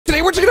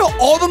we're checking out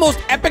all the most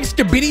epic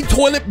Skibidi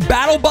toilet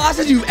battle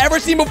bosses you've ever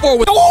seen before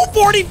with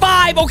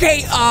 45.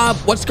 Okay,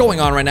 what's going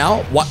on right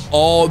now? What?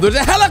 Oh, there's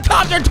a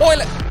helicopter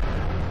toilet.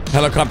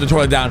 Helicopter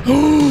toilet down.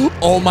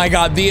 Oh my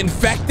God, the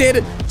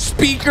infected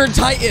speaker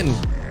titan.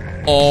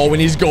 Oh,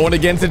 and he's going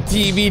against a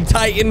TV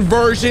Titan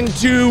version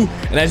 2.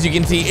 And as you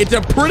can see, it's a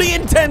pretty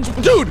intense,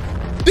 dude,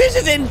 this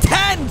is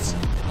intense.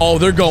 Oh,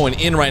 they're going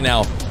in right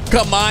now.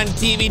 Come on,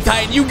 TV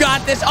Titan, you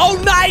got this.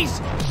 Oh, nice.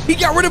 He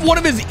got rid of one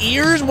of his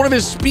ears, one of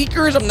his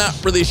speakers. I'm not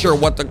really sure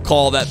what to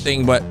call that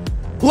thing, but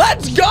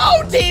let's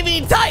go,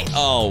 TV Titan.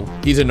 Oh,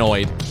 he's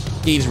annoyed.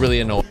 He's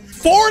really annoyed.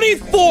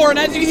 44, and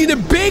as you can see, the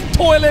big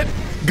toilet,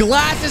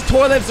 glasses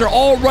toilets are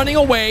all running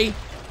away.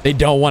 They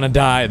don't want to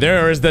die.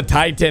 There is the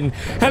Titan.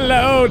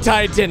 Hello,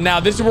 Titan. Now,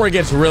 this is where it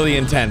gets really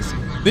intense.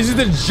 This is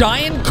the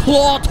giant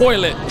claw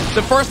toilet.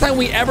 The first time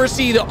we ever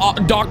see the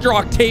Dr.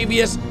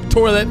 Octavius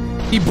toilet.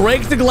 He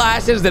breaks the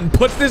glasses, then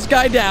puts this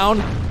guy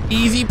down.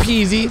 Easy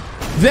peasy.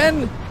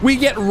 Then we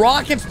get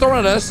rockets thrown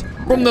at us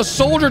from the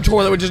soldier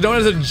toilet, which is known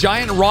as a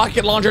giant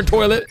rocket launcher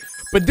toilet.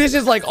 But this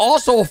is like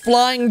also a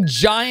flying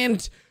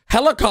giant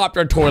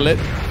helicopter toilet.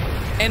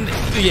 And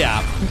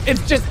yeah,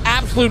 it's just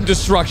absolute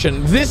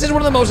destruction. This is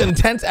one of the most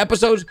intense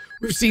episodes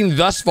we've seen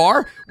thus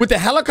far, with the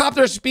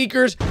helicopter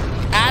speakers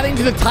adding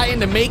to the Titan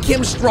to make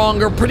him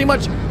stronger, pretty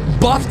much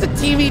buffs the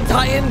TV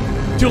Titan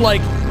to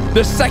like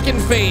the second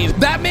phase.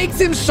 That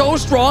makes him so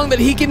strong that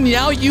he can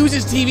now use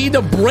his TV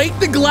to break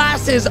the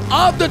glasses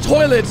of the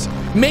toilets,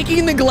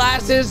 making the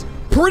glasses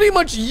pretty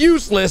much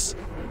useless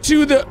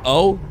to the...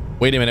 Oh,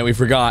 wait a minute, we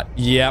forgot.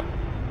 Yep.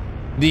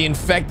 The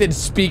infected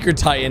speaker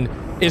Titan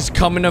is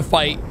coming to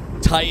fight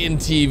Titan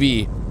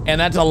TV, and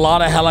that's a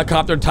lot of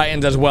helicopter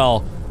Titans as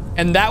well.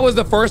 And that was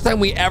the first time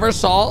we ever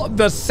saw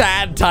the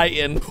sad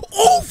Titan.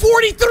 Oh,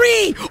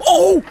 43.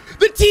 Oh,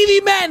 the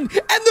TV men and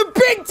the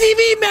big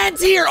TV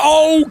men's here.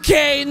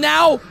 Okay,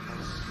 now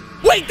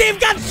wait, they've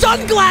got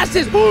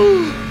sunglasses.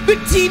 The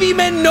TV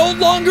men no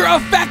longer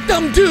affect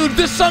them, dude.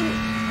 The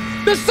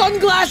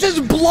sunglasses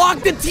block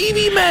the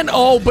TV men.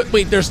 Oh, but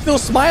wait, they're still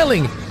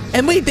smiling.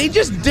 And wait, they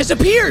just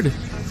disappeared.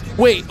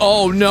 Wait,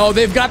 oh no,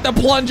 they've got the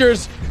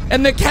plungers.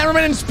 And the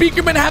cameraman and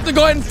speakerman have to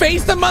go ahead and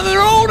face them on their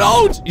own.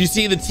 Oh, you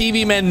see the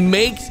TV men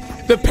makes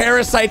the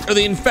parasites or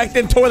the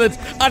infected toilets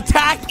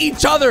attack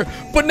each other.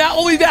 But not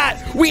only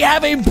that, we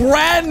have a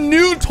brand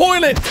new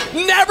toilet,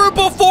 never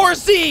before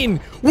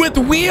seen, with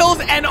wheels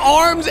and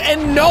arms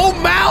and no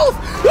mouth.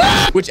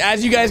 Which,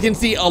 as you guys can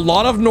see, a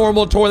lot of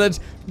normal toilets,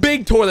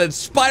 big toilets,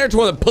 spider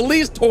toilet,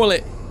 police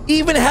toilet,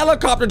 even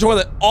helicopter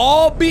toilet,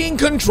 all being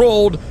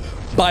controlled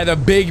by the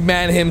big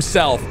man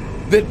himself.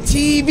 The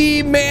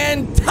TV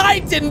man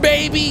Titan,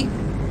 baby.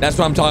 That's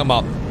what I'm talking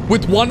about.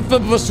 With one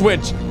flip of a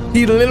switch,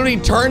 he literally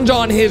turns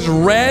on his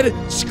red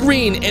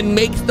screen and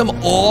makes them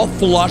all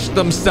flush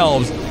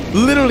themselves.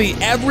 Literally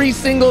every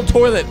single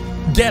toilet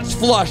gets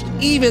flushed,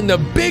 even the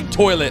big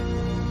toilet,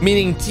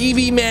 meaning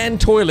TV man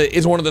toilet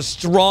is one of the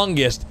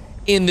strongest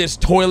in this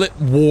toilet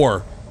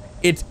war.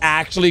 It's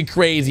actually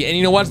crazy. And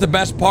you know what's the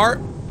best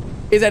part?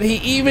 Is that he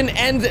even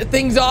ends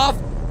things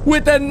off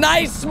with a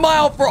nice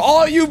smile for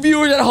all you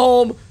viewers at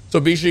home. So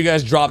be sure you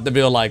guys drop the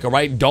video like, all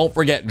right? Don't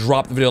forget,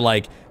 drop the video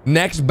like.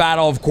 Next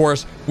battle, of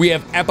course, we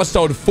have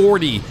episode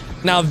 40.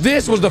 Now,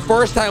 this was the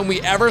first time we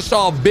ever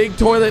saw big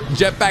toilet,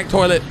 jetpack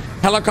toilet,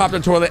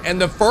 helicopter toilet,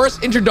 and the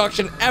first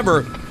introduction ever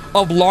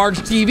of large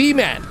TV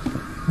man.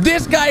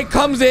 This guy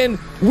comes in,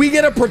 we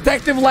get a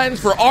protective lens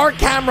for our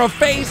camera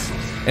face,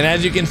 and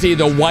as you can see,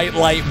 the white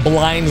light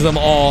blinds them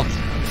all,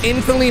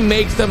 instantly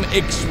makes them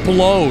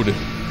explode.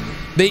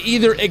 They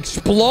either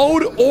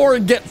explode or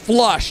get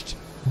flushed,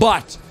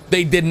 but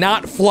they did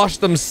not flush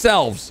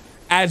themselves,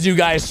 as you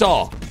guys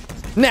saw.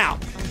 Now,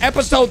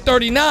 episode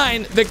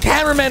 39, the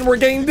cameramen were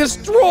getting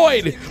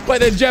destroyed by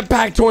the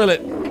jetpack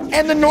toilet,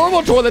 and the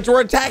normal toilets were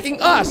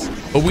attacking us.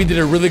 But we did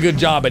a really good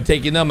job at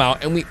taking them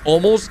out, and we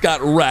almost got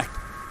wrecked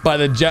by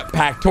the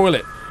jetpack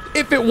toilet.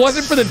 If it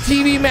wasn't for the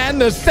TV man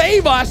to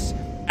save us,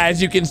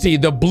 as you can see,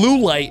 the blue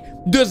light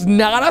does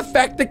not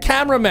affect the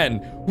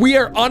cameramen. We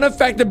are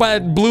unaffected by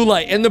the blue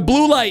light, and the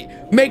blue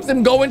light makes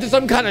them go into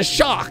some kind of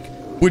shock,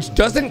 which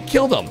doesn't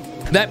kill them.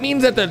 That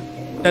means that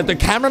the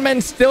cameramen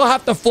still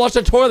have to flush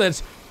the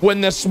toilets when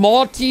the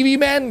small TV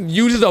man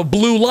uses a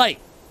blue light,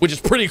 which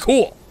is pretty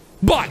cool.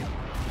 But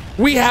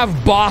we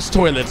have boss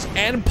toilets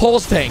and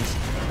pulse tanks.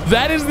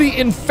 That is the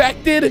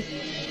infected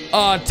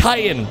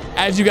Titan,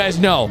 as you guys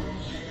know.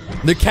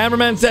 The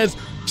cameraman says,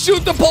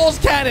 shoot the pulse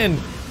cannon.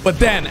 But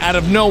then, out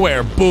of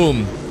nowhere,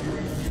 boom.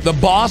 The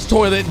boss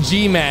toilet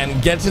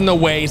G-Man gets in the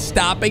way,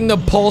 stopping the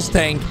pulse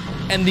tank,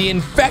 and the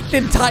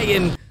infected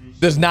Titan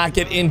does not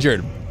get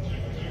injured.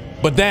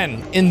 But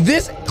then, in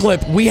this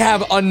clip, we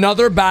have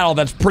another battle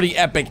that's pretty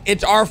epic.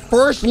 It's our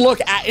first look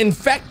at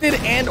infected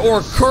and or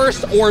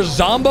cursed or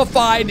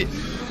zombified,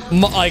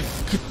 like,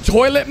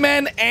 toilet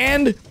men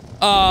and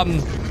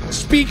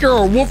speaker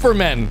or woofer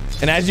men.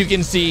 And as you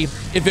can see,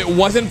 if it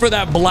wasn't for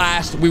that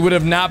blast, we would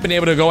have not been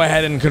able to go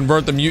ahead and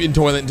convert the mutant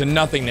toilet into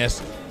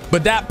nothingness.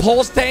 But that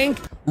pulse tank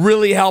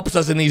really helps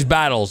us in these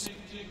battles.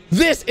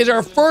 This is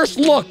our first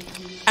look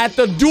at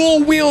the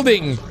dual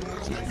wielding.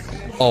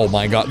 Oh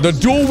my God. The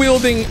dual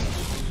wielding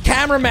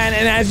cameraman.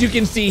 And as you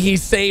can see, he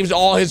saves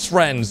all his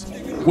friends,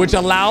 which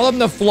allow them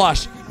to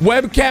flush.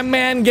 Webcam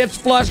man gets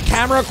flushed.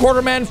 Camera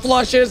quarter man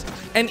flushes.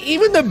 And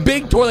even the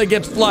big toilet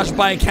gets flushed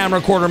by a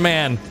camera quarter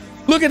man.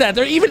 Look at that.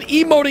 They're even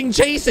emoting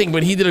chasing,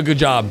 but he did a good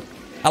job.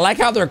 I like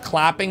how they're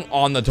clapping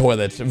on the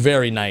toilets.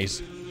 Very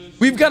nice.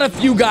 We've got a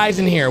few guys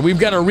in here. We've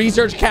got a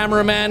research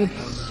cameraman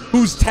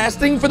who's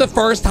testing for the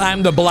first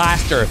time the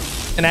blaster.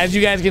 And as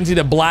you guys can see,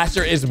 the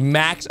blaster is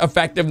max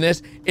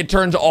effectiveness. It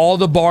turns all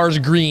the bars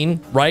green,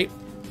 right?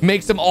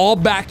 Makes them all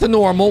back to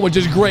normal, which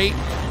is great.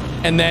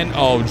 And then,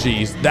 oh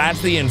geez,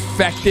 that's the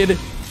infected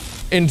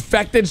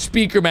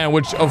speaker man,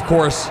 which of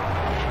course,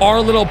 our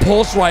little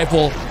pulse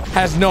rifle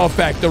has no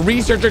effect. The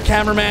researcher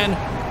cameraman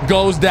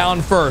goes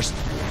down first.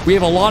 We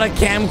have a lot of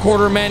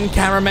camcorder men,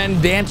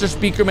 cameramen, dancer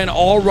speaker men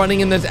all running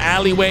in this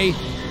alleyway.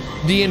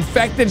 The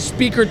infected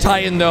speaker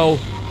titan, though,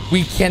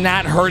 we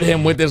cannot hurt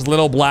him with this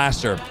little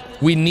blaster.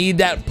 We need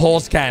that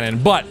pulse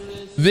cannon. But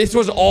this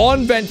was all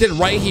invented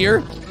right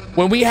here.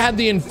 When we had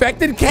the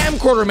infected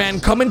camcorder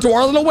man come into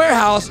our little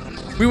warehouse,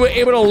 we were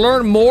able to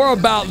learn more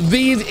about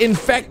these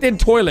infected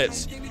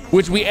toilets,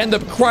 which we end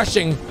up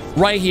crushing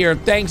right here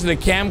thanks to the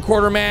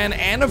camcorder man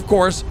and, of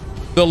course,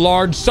 the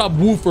large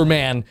subwoofer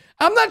man.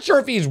 I'm not sure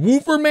if he's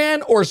woofer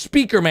man or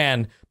speaker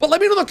man, but let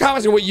me know in the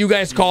comments what you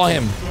guys call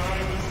him.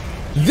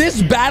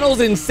 This battle's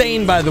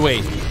insane, by the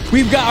way.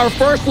 We've got our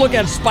first look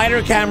at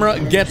spider camera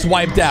gets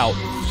wiped out.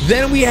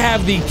 Then we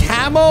have the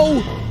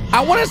camo,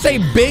 I want to say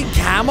big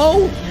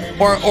camo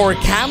or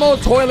camo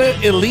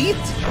toilet elite.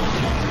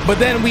 But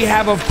then we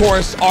have, of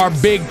course, our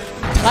big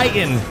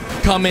titan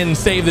come in and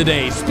save the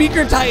day.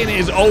 Speaker titan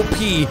is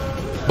OP,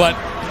 but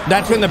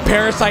that's when the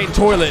parasite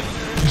toilet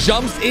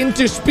jumps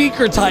into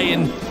speaker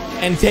titan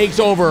and takes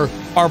over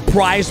our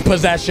prized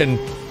possession.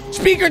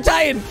 Speaker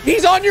titan,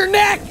 he's on your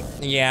neck.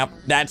 Yeah,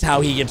 that's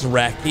how he gets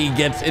wrecked. He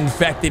gets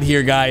infected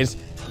here, guys.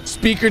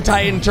 Speaker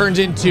titan turns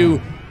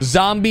into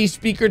zombie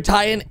speaker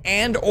titan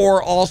and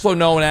or also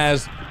known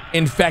as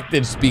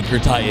infected speaker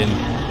titan.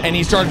 And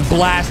he starts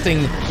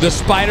blasting the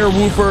spider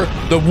woofer,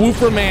 the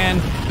woofer man,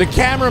 the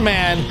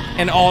cameraman,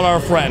 and all our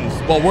friends.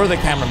 Well, we're the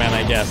cameraman,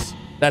 I guess.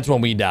 That's when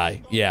we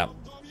die. Yeah.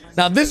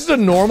 Now, this is a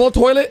normal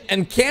toilet,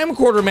 and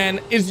camcorder man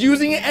is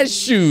using it as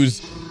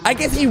shoes. I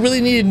guess he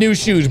really needed new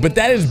shoes, but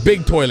that is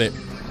big toilet.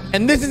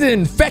 And this is an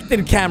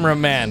infected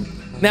cameraman.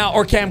 Now,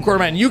 or camcorder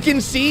man. You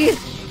can see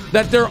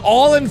that they're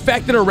all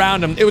infected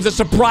around him. It was a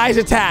surprise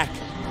attack.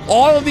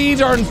 All of these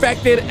are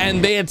infected,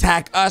 and they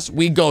attack us.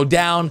 We go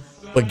down.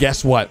 But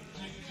guess what?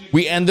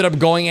 We ended up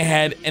going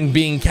ahead and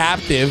being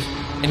captive.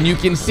 And you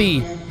can see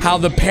how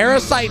the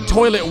parasite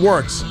toilet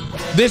works.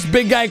 This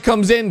big guy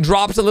comes in,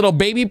 drops a little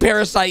baby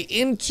parasite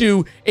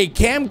into a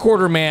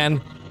camcorder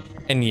man.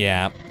 And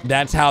yeah,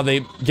 that's how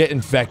they get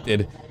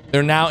infected.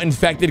 They're now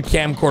infected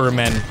camcorder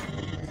men.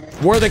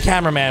 We're the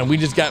cameraman. We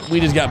just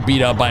got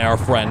beat up by our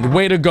friend.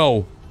 Way to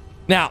go.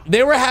 Now,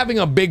 they were having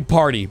a big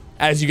party,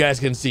 as you guys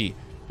can see.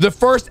 The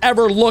first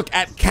ever look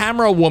at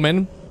camera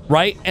woman,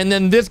 right? And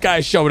then this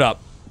guy showed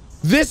up.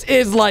 This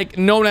is like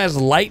known as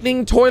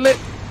lightning toilet,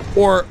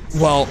 or,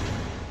 well,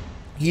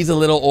 he's a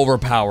little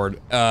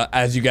overpowered,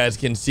 as you guys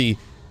can see.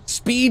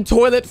 Speed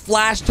toilet,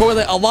 flash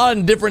toilet, a lot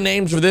of different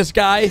names for this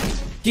guy.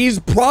 He's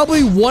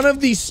probably one of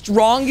the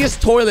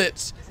strongest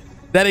toilets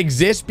that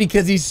exists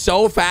because he's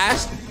so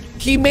fast.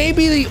 He may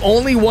be the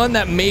only one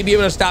that may be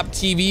able to stop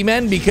TV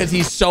men because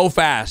he's so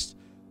fast.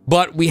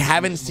 But we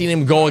haven't seen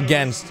him go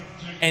against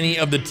any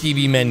of the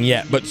TV men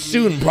yet, but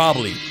soon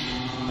probably.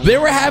 They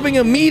were having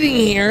a meeting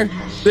here.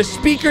 The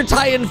speaker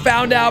titan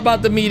found out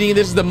about the meeting.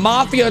 This is the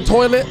mafia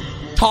toilet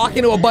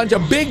talking to a bunch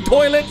of big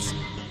toilets.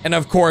 And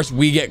of course,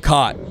 we get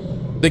caught.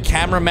 The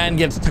cameraman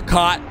gets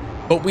caught,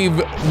 but we've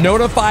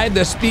notified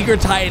the speaker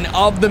titan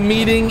of the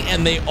meeting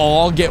and they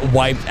all get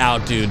wiped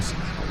out, dudes.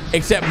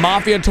 Except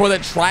Mafia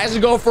Toilet tries to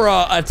go for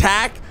an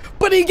attack,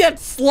 but he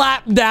gets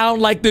slapped down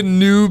like the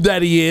noob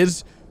that he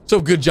is. So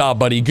good job,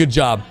 buddy. Good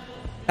job.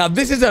 Now,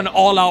 this is an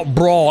all-out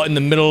brawl in the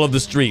middle of the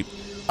street.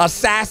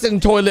 Assassin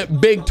toilet,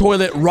 big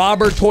toilet,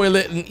 robber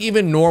toilet, and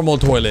even normal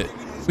toilet.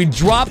 We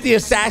drop the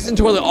assassin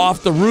toilet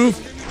off the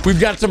roof. We've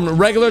got some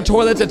regular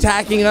toilets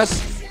attacking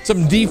us,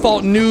 some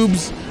default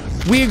noobs.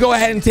 We go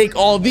ahead and take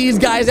all these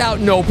guys out,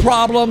 no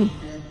problem.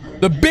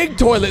 The big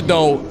toilet,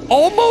 though,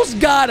 almost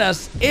got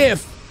us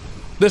if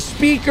the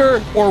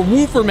speaker or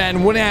woofer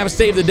man wouldn't have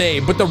saved the day,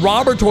 but the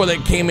robber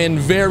toilet came in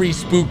very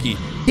spooky.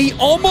 He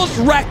almost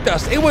wrecked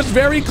us. It was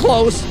very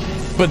close,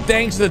 but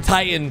thanks to the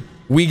Titan,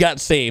 we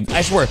got saved.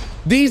 I swear,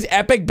 these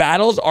epic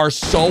battles are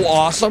so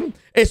awesome,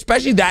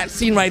 especially that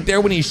scene right there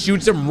when he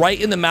shoots him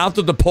right in the mouth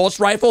with the pulse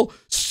rifle.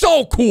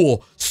 So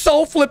cool,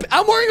 so flip.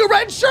 I'm wearing a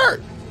red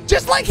shirt,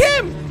 just like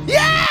him.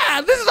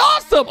 Yeah, this is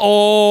awesome.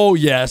 Oh,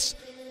 yes.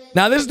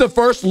 Now, this is the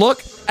first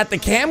look at the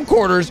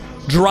camcorders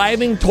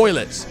driving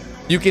toilets.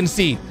 You can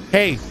see,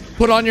 hey,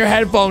 put on your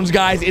headphones,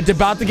 guys. It's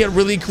about to get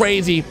really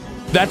crazy.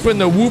 That's when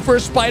the woofer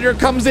spider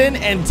comes in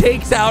and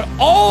takes out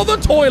all the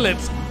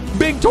toilets.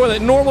 Big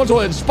toilet, normal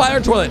toilet,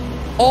 spider toilet,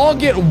 all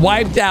get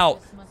wiped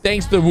out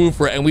thanks to the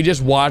woofer, and we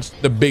just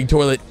watched the big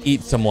toilet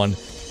eat someone.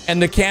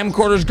 And the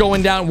camcorder's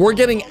going down. We're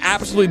getting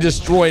absolutely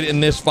destroyed in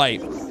this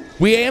fight.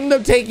 We ended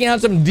up taking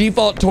out some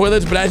default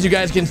toilets, but as you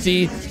guys can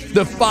see,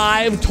 the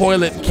 5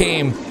 toilet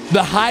came.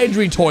 The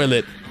Hydra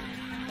toilet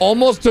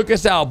almost took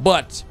us out,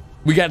 but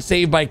we got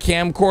saved by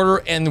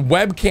camcorder and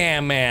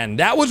webcam man.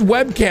 That was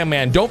webcam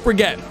man, don't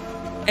forget.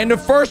 And the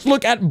first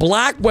look at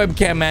black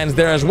webcam man's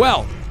there as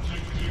well.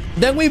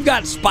 Then we've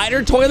got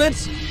spider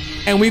toilets,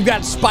 and we've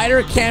got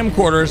spider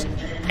camcorders,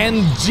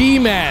 and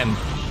G-Man,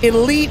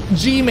 elite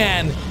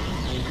G-Man.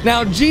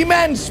 Now,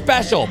 G-Man's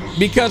special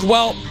because,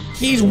 well,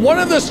 he's one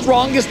of the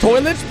strongest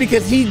toilets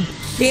because he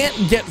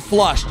can't get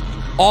flushed,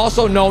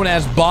 also known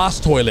as boss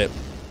toilet.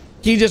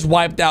 He just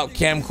wiped out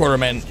camcorder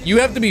man. You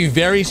have to be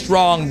very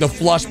strong to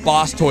flush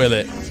boss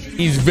toilet.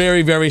 He's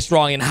very, very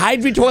strong. And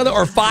Hydra toilet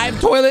or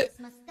 5 toilet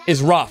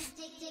is rough.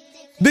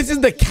 This is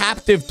the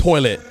captive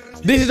toilet.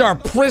 This is our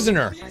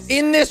prisoner.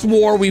 In this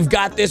war, we've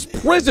got this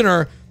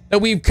prisoner that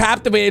we've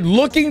captivated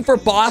looking for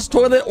boss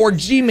toilet or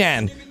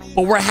G-Man,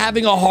 but we're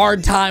having a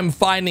hard time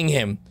finding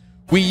him.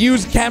 We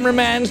use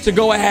cameramans to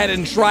go ahead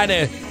and try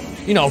to,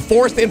 you know,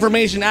 force the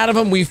information out of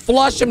him. We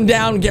flush him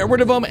down, get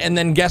rid of him, and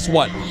then guess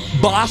what?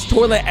 Boss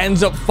toilet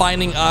ends up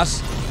finding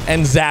us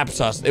and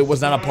zaps us. It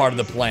was not a part of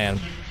the plan.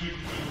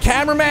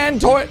 Cameraman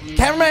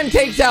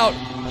takes out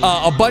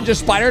a bunch of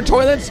spider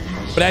toilets,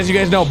 but as you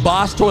guys know,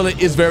 boss toilet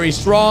is very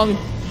strong.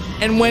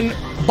 And when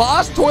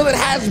boss toilet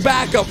has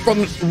backup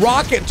from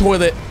rocket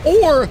toilet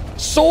or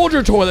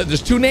soldier toilet,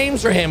 there's 2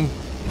 names for him.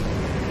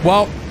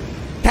 Well,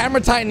 Camera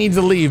Titan needs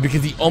to leave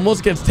because he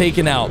almost gets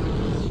taken out.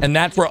 And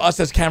that's where us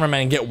as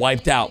cameraman get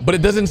wiped out. But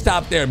it doesn't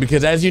stop there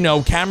because, as you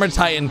know, Camera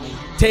Titan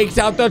takes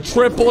out the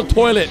triple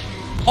toilet,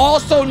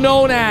 also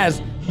known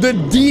as the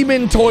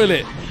demon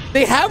toilet.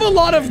 They have a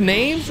lot of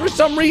names for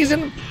some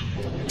reason.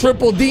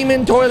 Triple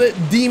demon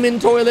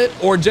toilet,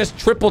 or just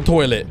triple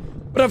toilet.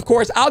 But of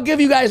course, I'll give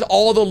you guys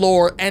all the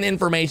lore and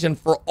information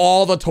for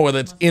all the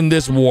toilets in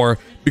this war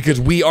because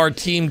we are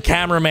team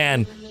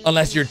cameraman.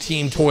 Unless you're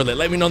team toilet,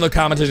 let me know in the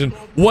comment section,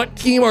 what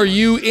team are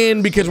you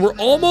in? Because we're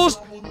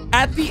almost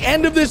at the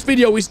end of this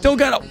video. We still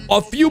got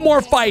a few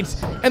more fights,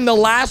 and the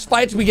last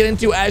fights we get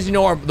into, as you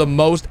know, are the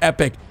most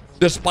epic.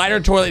 The spider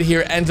toilet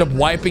here ends up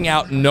wiping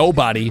out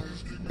nobody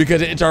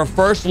because it's our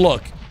first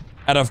look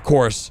at, of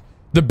course,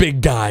 the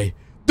big guy,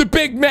 the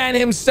big man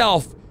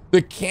himself,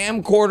 the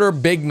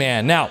camcorder big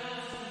man. Now,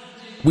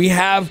 we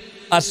have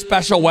a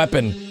special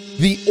weapon,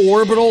 the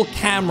orbital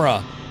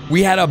camera.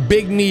 We had a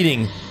big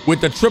meeting with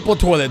the triple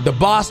toilet, the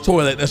boss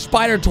toilet, the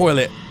spider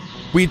toilet.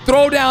 We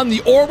throw down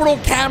the orbital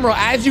camera.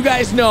 As you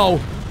guys know,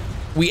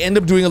 we end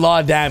up doing a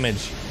lot of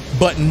damage,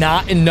 but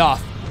not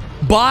enough.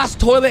 Boss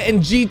toilet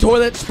and G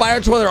toilet,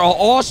 spider toilet are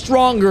all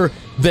stronger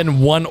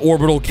than one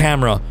orbital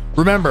camera.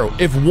 Remember,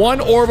 if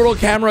one orbital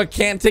camera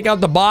can't take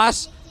out the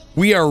boss,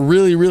 we are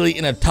really, really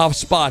in a tough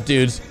spot,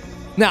 dudes.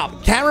 Now,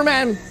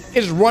 cameraman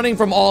is running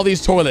from all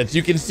these toilets,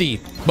 you can see,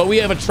 but we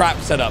have a trap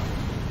set up.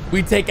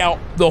 We take out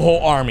the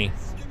whole army.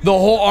 The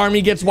whole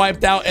army gets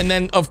wiped out, and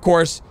then, of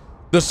course,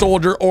 the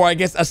soldier, or I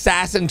guess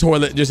assassin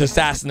toilet, just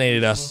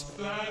assassinated us.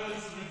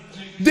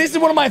 This is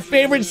one of my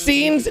favorite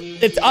scenes.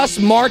 It's us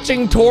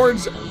marching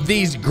towards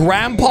these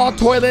grandpa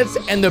toilets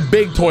and the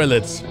big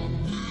toilets.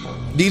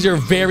 These are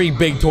very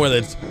big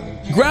toilets.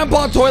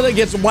 Grandpa toilet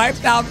gets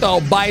wiped out,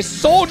 though, by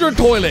soldier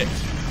toilet.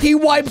 He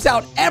wipes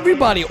out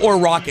everybody, or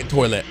rocket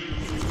toilet.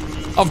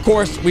 Of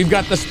course, we've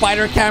got the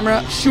spider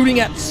camera shooting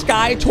at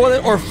sky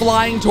toilet or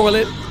flying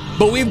toilet.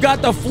 But we've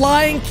got the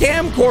flying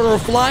camcorder,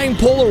 flying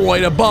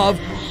Polaroid above,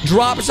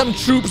 drop some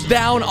troops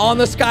down on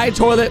the sky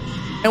toilet,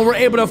 and we're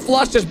able to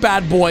flush this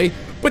bad boy.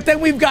 But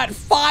then we've got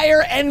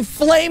fire and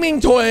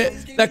flaming toilet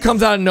that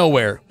comes out of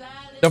nowhere.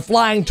 The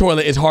flying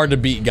toilet is hard to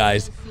beat,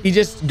 guys. He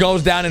just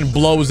goes down and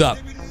blows up.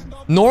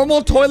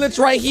 Normal toilets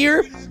right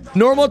here.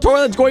 Normal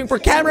toilets going for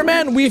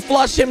cameraman. We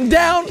flush him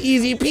down.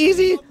 Easy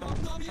peasy.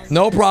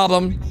 No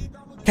problem.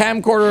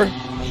 Camcorder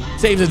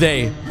saves the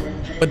day.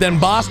 But then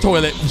boss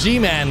toilet,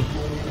 G-Man,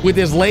 with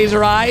his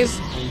laser eyes,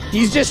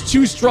 he's just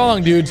too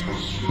strong, dudes.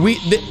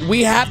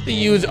 We have to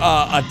use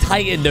a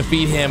Titan to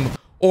defeat him,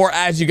 or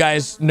as you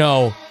guys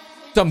know,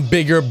 some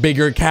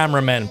bigger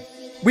cameramen.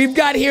 We've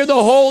got here the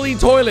holy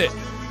toilet,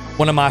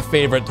 one of my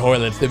favorite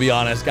toilets, to be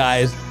honest,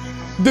 guys.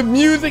 The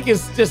music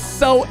is just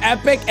so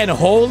epic and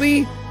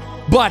holy,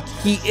 but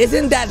he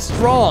isn't that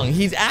strong.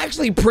 He's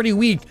actually pretty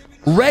weak.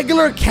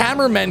 Regular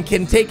cameramen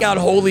can take out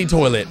holy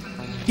toilet.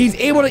 He's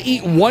able to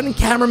eat one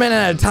cameraman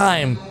at a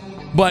time,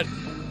 but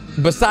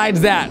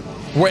besides that,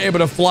 we're able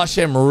to flush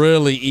him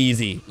really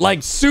easy.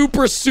 Like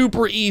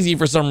super easy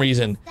for some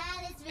reason.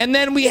 And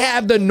then we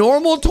have the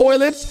normal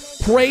toilets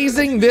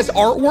praising this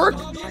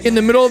artwork in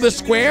the middle of the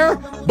square,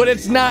 but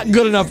it's not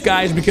good enough,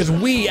 guys, because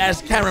we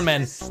as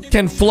cameramen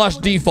can flush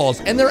defaults,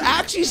 and they're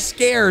actually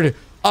scared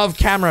of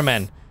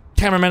cameramen.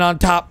 Cameramen on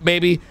top,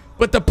 baby.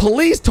 But the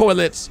police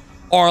toilets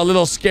are a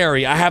little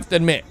scary, I have to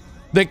admit.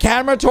 The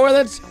camera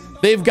toilets,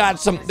 they've got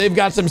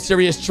some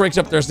serious tricks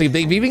up their sleeve.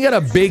 They've even got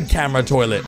a big camera toilet.